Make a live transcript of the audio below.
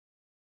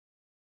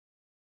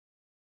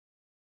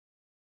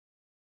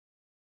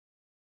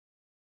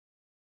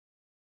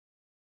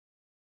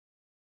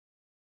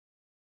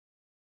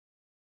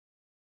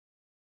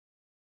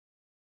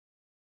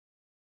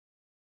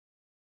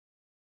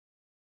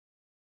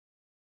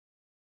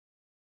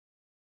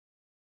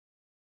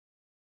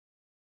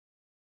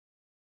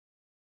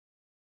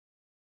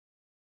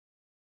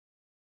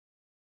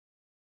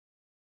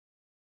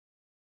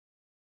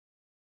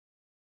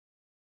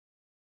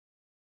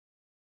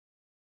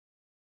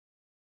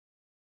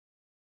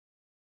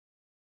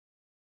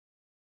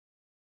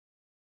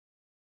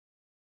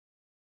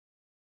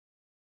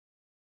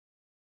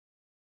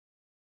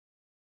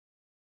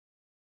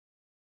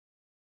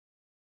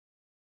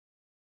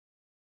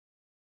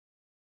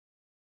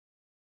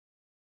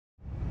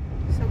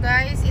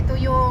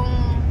ito yung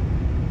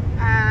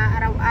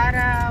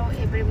araw-araw,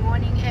 every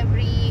morning,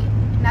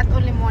 not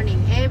only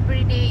morning,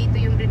 every day, ito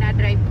yung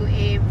dinadrive ko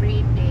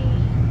every day.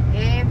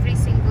 Every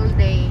single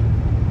day.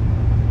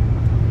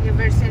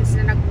 Ever since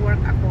na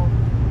nag-work ako.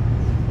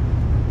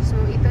 So,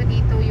 ito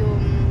dito yung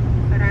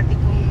parati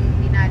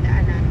kong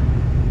dinadaanan.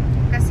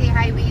 Kasi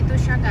highway ito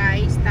siya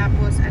guys.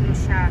 Tapos, ano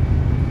siya,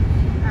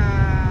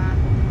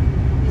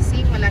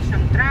 wala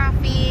siyang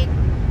traffic.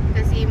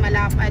 Kasi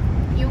malapad.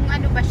 Yung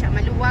ano ba siya,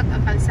 maluwag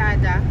ang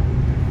kalsada.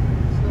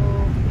 So,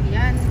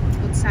 ayan,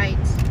 good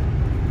sides.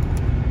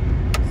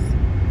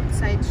 Good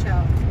side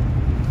siya.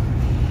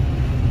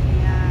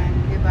 Ayan,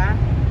 diba?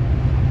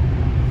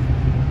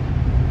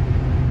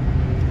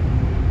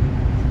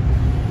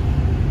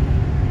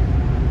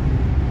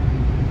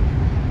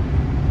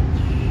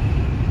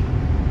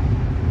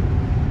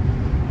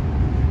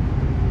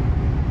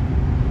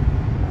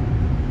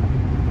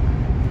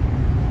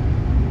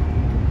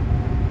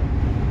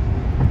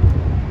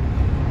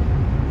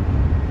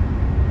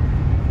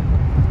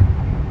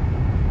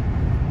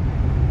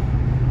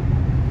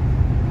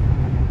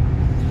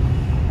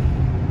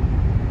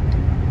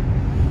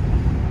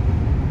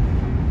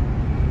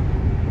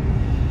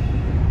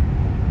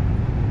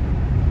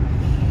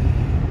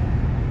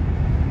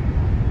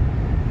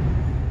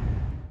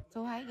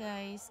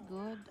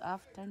 Good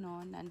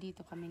afternoon.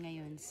 Andito kami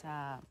ngayon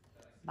sa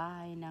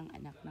bahay ng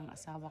anak ng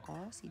asawa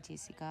ko, si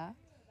Jessica.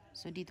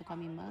 So dito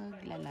kami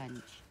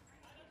magla-lunch.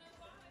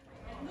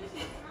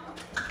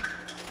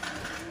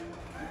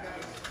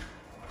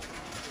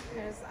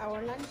 Here's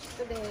our lunch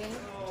today.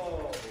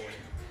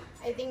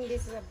 I think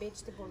this is a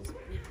vegetables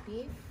with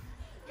beef.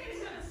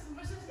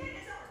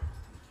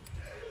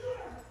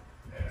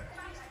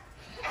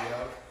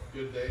 Yeah,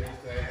 good day to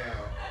stay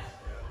out.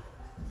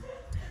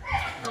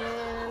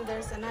 And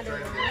there's another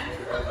one.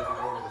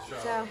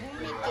 It's a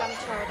homemade clam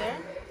chowder.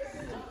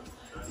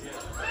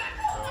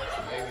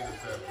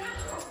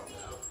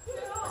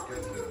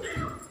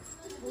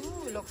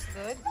 Ooh, looks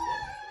good.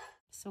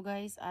 So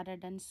guys, other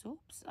than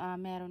soups,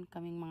 meron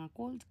kaming mga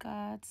cold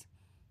cuts.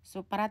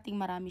 So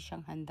parating marami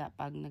siyang handa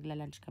pag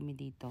nagla-lunch kami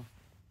dito.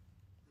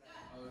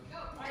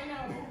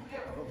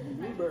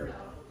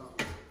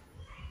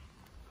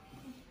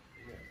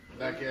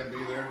 That can't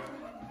be there.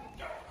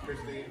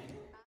 Christine.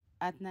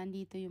 At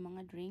nandito yung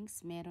mga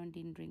drinks. Meron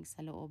din drinks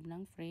sa loob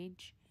ng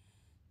fridge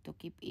to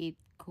keep it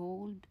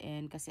cold.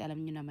 And kasi alam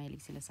nyo na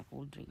mahilig sila sa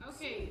cold drinks.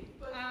 Okay,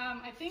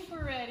 I think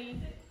we're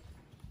ready.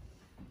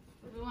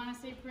 We want to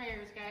say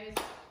prayers, guys.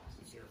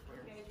 You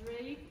guys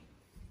ready?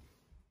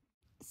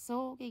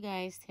 So, okay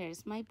guys,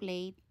 here's my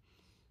plate.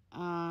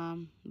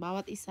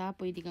 Bawat isa,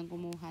 pwede kang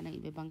kumuha ng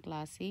iba-ibang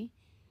klase.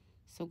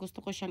 So,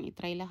 gusto ko siyang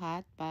itry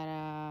lahat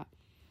para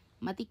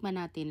matikman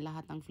natin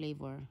lahat ng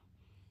flavor.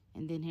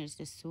 And then here's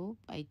the soup.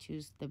 I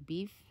choose the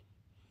beef.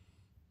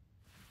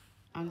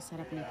 Ang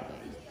sarap nito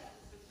guys.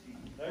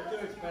 They're too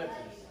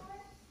expensive.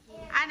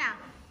 Anna!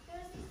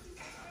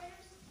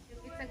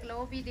 It's a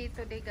glowy day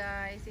today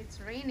guys. It's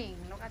raining.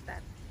 Look at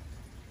that.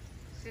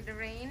 See the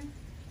rain?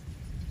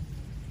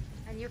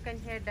 And you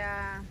can hear the...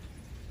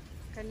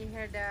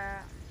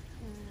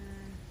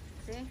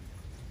 see?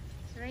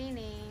 It's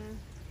raining.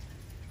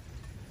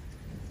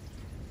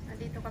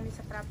 Nandito kami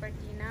sa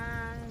property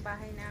ng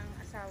bahay ng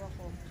asawa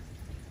ko.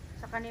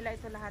 Sa kanila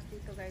ito lahat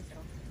dito guys,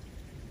 oh.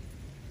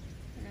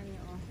 Tingnan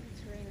niyo, oh.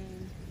 It's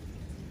raining.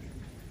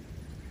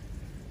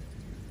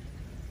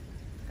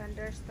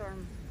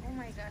 Thunderstorm. Oh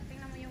my God.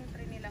 Tingnan mo yung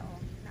tree nila, oh.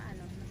 Na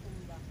ano,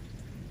 natumba.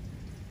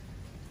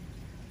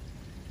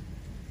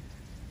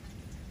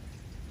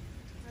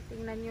 At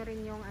tingnan nyo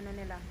rin yung ano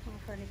nila, yung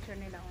furniture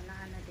nila, oh.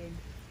 Na ano din.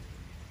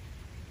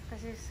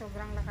 Kasi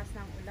sobrang lakas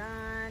ng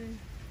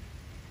ulan.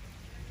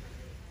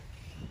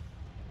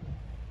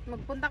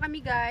 Magpunta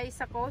kami guys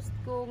sa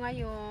Costco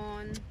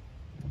ngayon.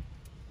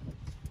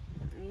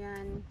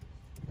 Ayan.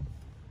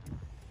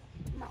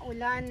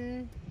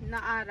 Maulan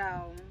na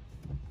araw.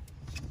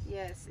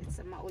 Yes,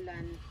 it's a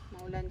maulan.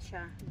 Maulan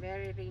siya.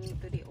 Very rainy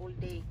today all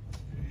day.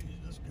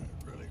 This got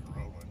really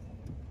rolling.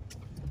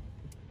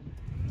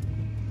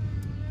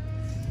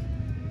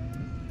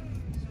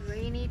 It's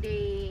rainy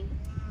day.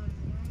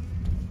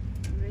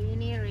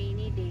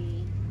 Rainy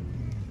day.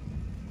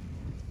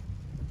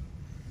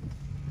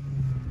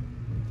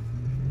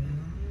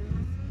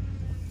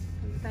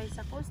 Tayo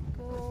sa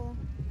Costco.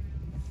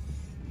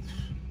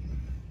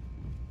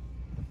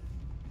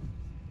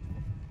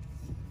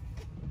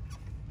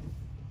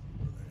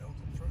 Where the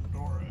hell's the front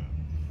door at?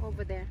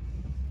 Over there.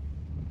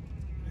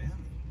 Man,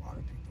 there's a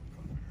lot of people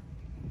come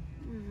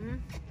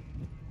here.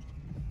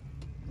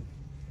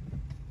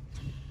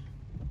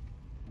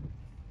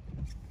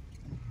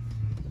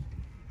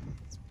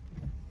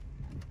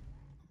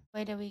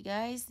 By the way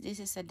guys,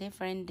 this is a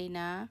different day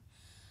na.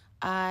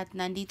 At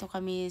nandito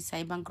kami sa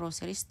ibang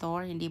grocery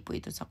store. Hindi po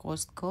ito sa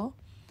Costco.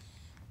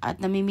 At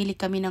namimili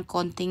kami ng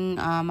konting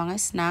mga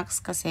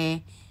snacks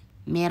kasi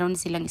meron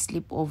silang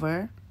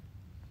sleepover.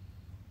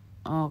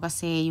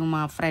 Kasi yung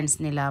mga friends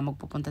nila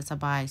magpupunta sa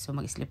bahay. So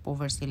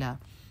mag-sleepover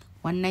sila.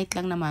 One night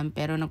lang naman,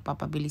 pero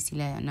nagpapabili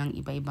sila ng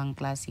iba-ibang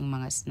klaseng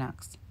mga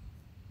snacks.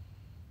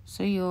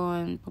 So,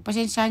 yun.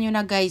 Pagpasensyahan nyo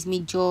na guys,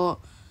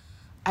 medyo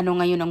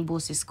ngayon ang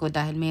boses ko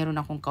dahil meron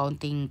akong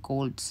counting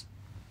colds.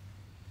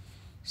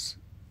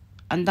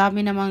 Ang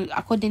dami namang,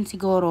 ako din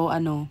siguro,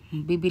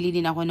 bibili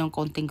din ako ng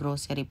counting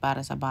grocery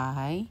para sa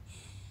bahay.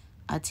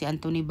 At si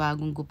Anthony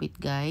bagong gupit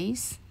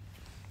guys.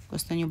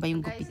 Gusto nyo ba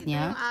yung gupit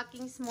niya? Ito yung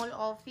aking small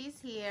office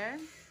here.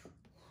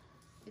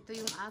 Ito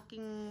yung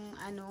aking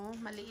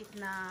maliit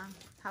na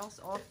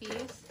house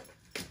office.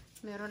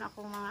 Meron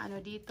akong mga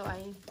dito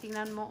ay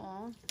tingnan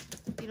mo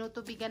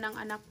tinutubigan ng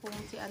anak kong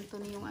si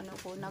Anthony yung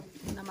ko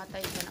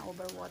namatay ka na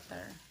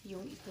overwater.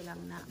 Yung ito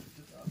lang na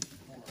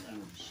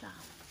siya.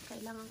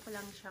 Kailangan ko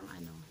lang siyang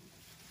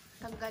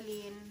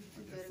tanggalin.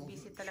 Very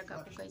busy talaga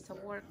ako guys sa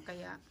work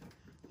kaya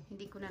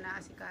hindi ko na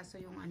naasikaso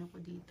yung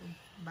ko dito,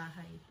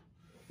 bahay.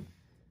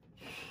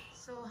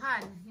 So,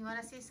 Han, you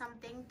wanna say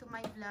something to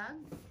my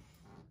vlog?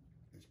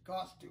 It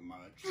costs too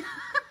much.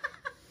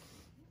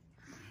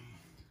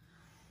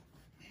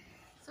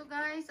 So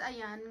guys,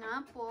 ayan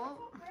nga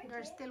po.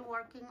 They're still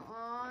working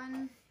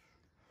on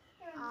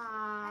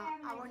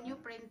our new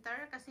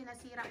printer kasi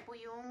nasira po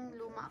yung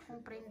luma akong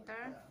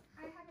printer.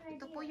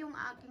 Ito po yung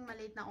aking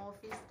maliit na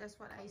office. That's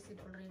what I said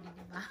already,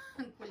 diba?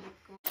 Ang kulit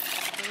ko.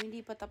 So,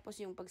 hindi pa tapos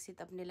yung pag-set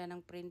up nila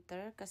ng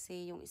printer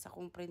kasi yung isa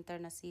kong printer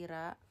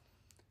nasira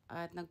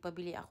at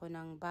nagpabili ako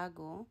ng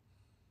bago.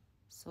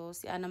 So,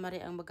 si Ana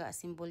Marie ang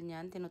mag-a-assemble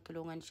niyan.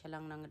 Tinutulungan siya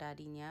lang ng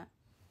daddy niya.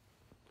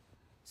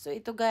 So,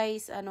 ito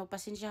guys,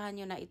 pasensyahan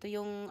nyo na. Ito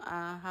yung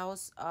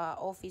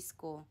office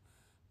ko.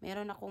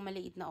 Meron akong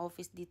maliit na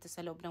office dito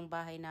sa loob ng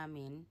bahay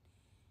namin.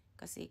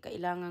 Kasi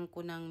kailangan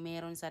ko ng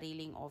meron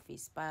sariling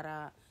office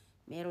para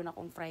meron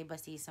akong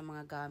privacy sa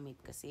mga gamit.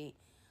 Kasi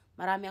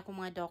marami akong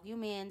mga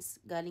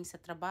documents galing sa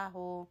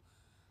trabaho.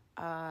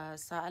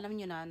 Alam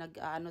nyo na,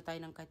 tayo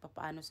ng kahit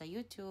papaano sa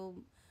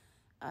YouTube.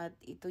 At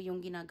ito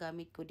yung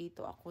ginagamit ko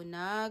dito. Ako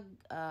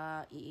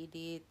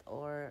i-edit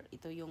or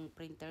ito yung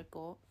printer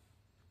ko.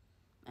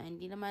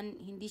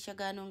 Hindi siya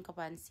ganong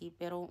kapansi.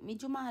 Pero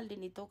medyo mahal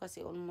din ito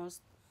kasi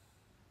almost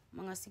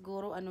mga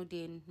siguro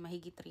din,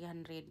 mahigit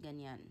 300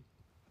 ganyan.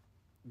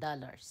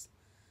 Dollars.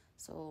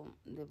 So,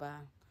 'di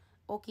ba?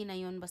 Okay na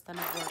 'yun basta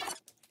nag-work.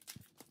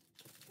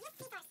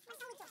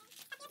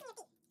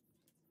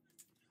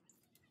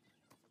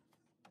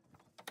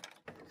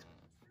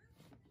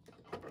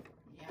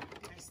 Yeah,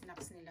 may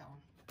snacks nila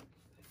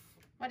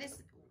What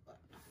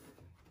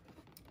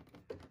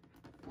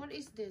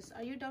is this?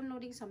 Are you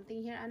downloading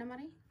something here, Ana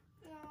Marie?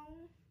 No.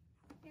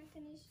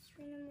 Anthony's just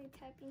randomly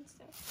typing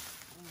stuff.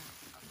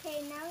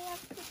 Okay, now we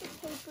have to put the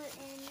paper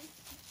in.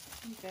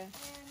 Okay.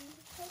 And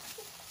put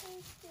the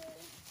paper.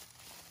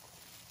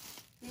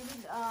 You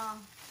would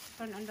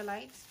turn on the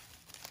lights.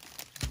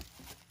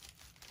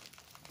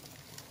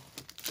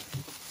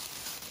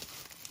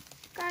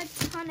 Got a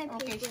ton of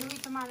Okay, paper. show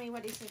it to mommy.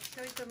 What is it?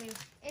 Show it to me.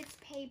 It's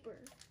paper.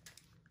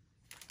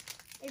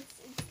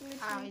 It's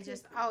literally It's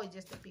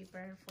just a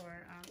paper for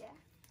yeah.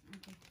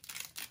 Okay.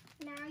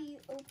 Now you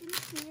open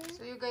here.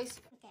 So you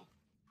guys, Okay.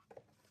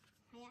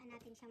 Hayaan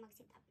natin siya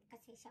mag-sit up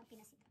kasi siya ang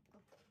pinasit up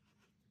ko.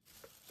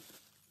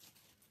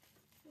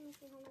 Let me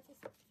see how much is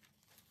it.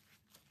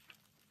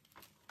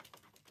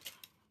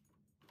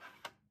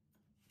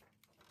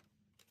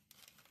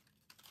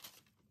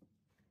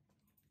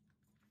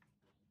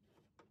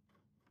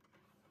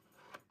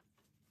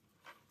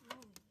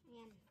 Oh,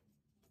 ayan.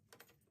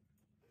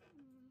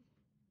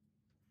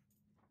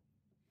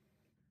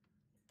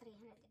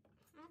 300.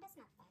 That's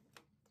not bad.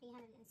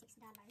 $306.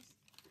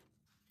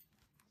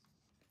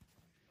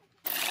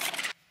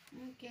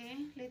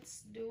 okay,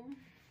 let's do.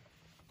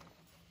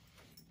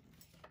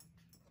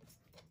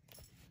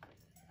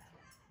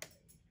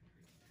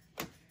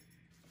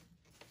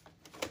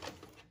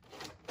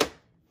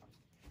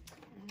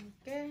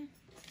 Okay,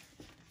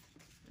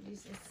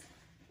 this is.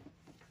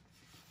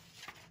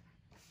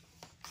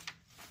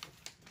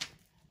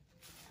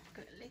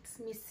 Okay, let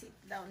me sit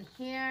down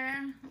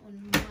here on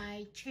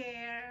my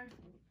chair.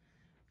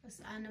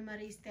 Because Ana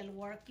Marie is still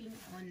working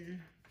on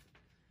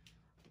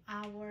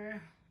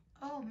our...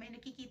 Oh, may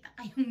nakikita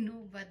kayong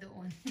nuba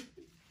doon.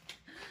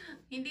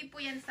 Hindi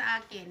po yan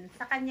sa akin.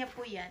 Sa kanya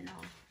po yan.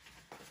 Oh.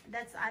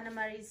 That's Ana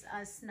Marie's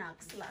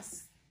snacks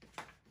last...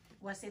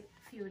 Was it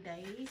few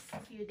days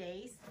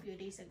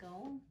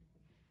ago?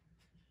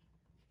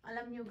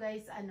 Alam nyo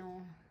guys,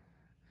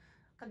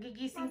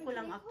 kagigising ko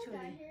lang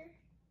actually.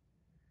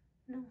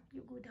 No,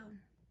 you go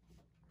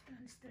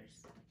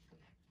downstairs.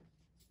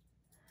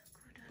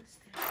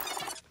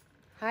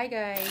 Hi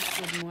guys,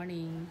 good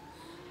morning.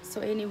 So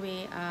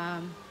anyway,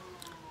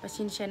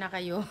 pasensya na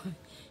kayo.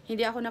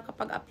 Hindi ako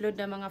nakapag-upload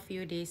ng mga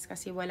few days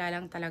kasi wala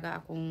lang talaga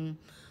akong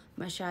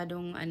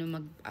masyadong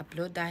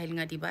mag-upload dahil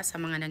nga 'di ba sa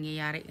mga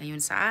nangyayari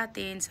ngayon sa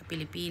atin sa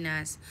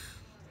Pilipinas.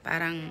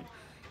 Parang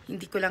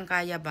hindi ko lang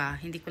kaya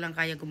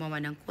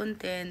gumawa ng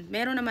content.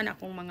 Meron naman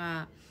akong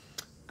mga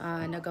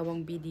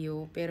nagawang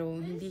video pero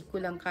hindi ko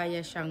lang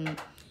kaya siyang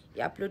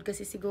i-upload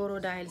kasi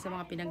siguro dahil sa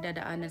mga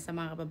pinagdadaanan sa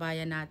mga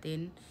kababayan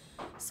natin.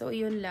 So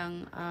yun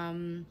lang,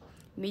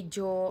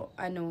 medyo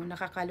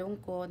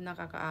nakakalungkot,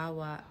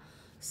 nakakaawa.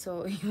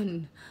 So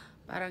yun,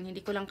 parang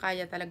hindi ko lang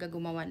kaya talaga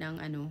gumawa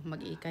ng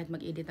kahit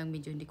mag-edit ng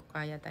video, hindi ko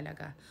kaya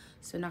talaga.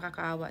 So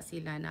nakakaawa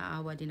sila,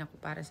 naawa din ako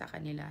para sa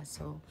kanila.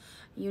 So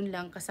yun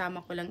lang,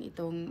 kasama ko lang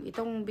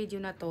itong video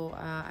na to,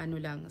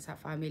 lang sa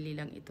family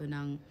lang ito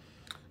ng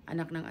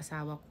anak ng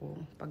asawa ko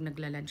pag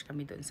nagla-lunch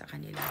kami doon sa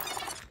kanila.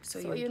 So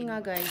yun nga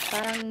guys,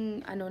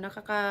 parang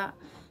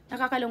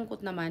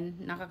nakakalungkot naman,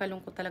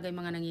 nakakalungkot talaga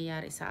yung mga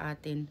nangyayari sa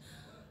atin.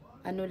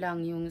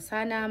 Yung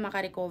sana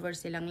makarecover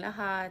silang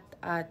lahat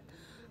at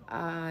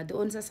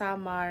doon sa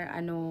Samar,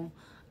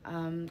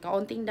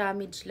 kaunting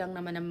damage lang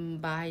naman ang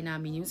bahay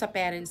namin. Yung sa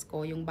parents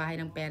ko, yung bahay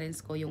ng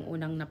parents ko, yung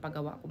unang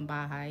napagawa kong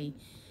bahay.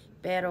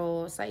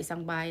 Pero sa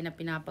isang bahay na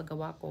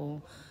pinapagawa ko,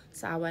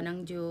 sa awa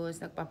ng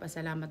Diyos,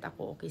 nagpapasalamat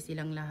ako, okay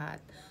silang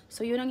lahat.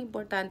 So yun ang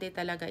importante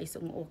talaga is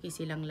okay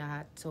silang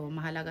lahat. So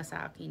mahalaga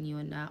sa akin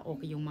yun na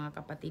okay yung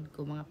mga kapatid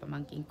ko, mga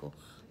pamangking ko,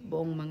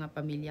 buong mga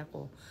pamilya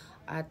ko.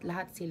 At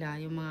lahat sila,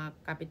 yung mga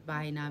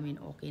kapitbahay namin,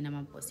 okay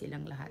naman po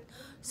silang lahat.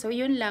 So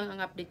yun lang,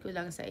 ang update ko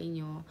lang sa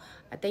inyo.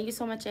 Thank you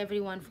so much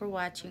everyone for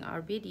watching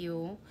our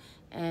video.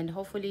 And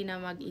hopefully na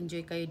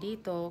mag-enjoy kayo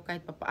dito,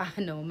 kahit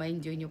papaano,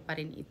 ma-enjoy nyo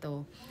pa rin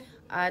ito.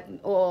 At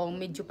oo,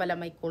 medyo pala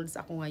may colds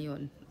ako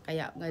ngayon.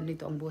 Kaya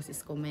ganito ang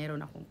boses ko,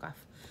 meron akong cough.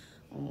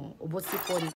 Ubot sipon.